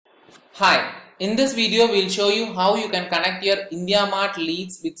Hi, in this video we'll show you how you can connect your IndiaMart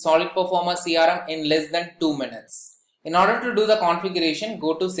Leads with Solid Performers CRM in less than 2 minutes. In order to do the configuration,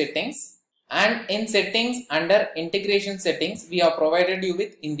 go to settings, and in settings under integration settings we have provided you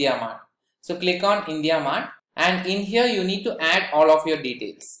with IndiaMart. So click on IndiaMart, and in here you need to add all of your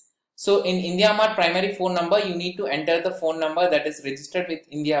details. So in IndiaMart primary phone number you need to enter the phone number that is registered with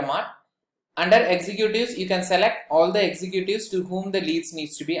IndiaMart. Under executives, you can select all the executives to whom the leads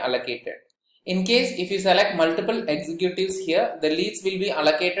needs to be allocated. In case if you select multiple executives here, the leads will be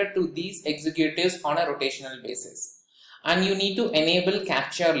allocated to these executives on a rotational basis. And you need to enable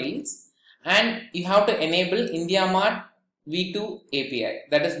capture leads, and you have to enable IndiaMart V2 API,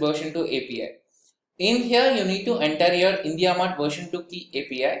 that is version 2 API. In here you need to enter your IndiaMart version 2 key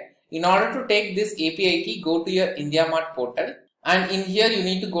API. In order to take this API key, go to your IndiaMart portal. And in here you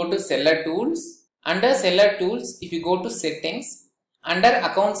need to go to seller tools. Under seller tools, if you go to settings, under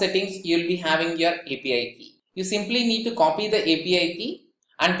account settings you will be having your API key. You simply need to copy the API key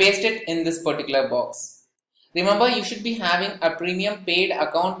and paste it in this particular box. Remember, you should be having a premium paid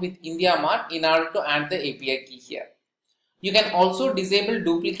account with IndiaMart in order to add the API key here. You can also disable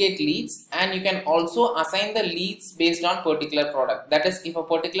duplicate leads, and you can also assign the leads based on particular product. That is, if a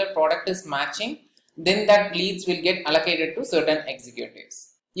particular product is matching, then that leads will get allocated to certain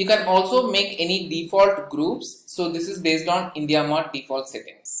executives. You can also make any default groups. So this is based on IndiaMart default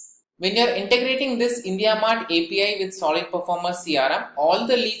settings. When you are integrating this IndiaMart API with Solid Performers CRM, all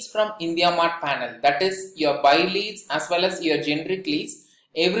the leads from IndiaMart panel, that is your buy leads as well as your generic leads,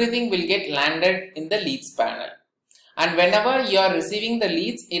 everything will get landed in the leads panel. And whenever you are receiving the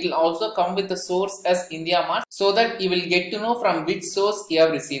leads, it will also come with the source as IndiaMart, so that you will get to know from which source you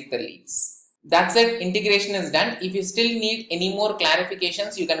have received the leads. That's it, integration is done. If you still need any more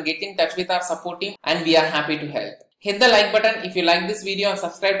clarifications, you can get in touch with our support team and we are happy to help. Hit the like button if you like this video and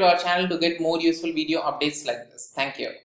subscribe to our channel to get more useful video updates like this. Thank you.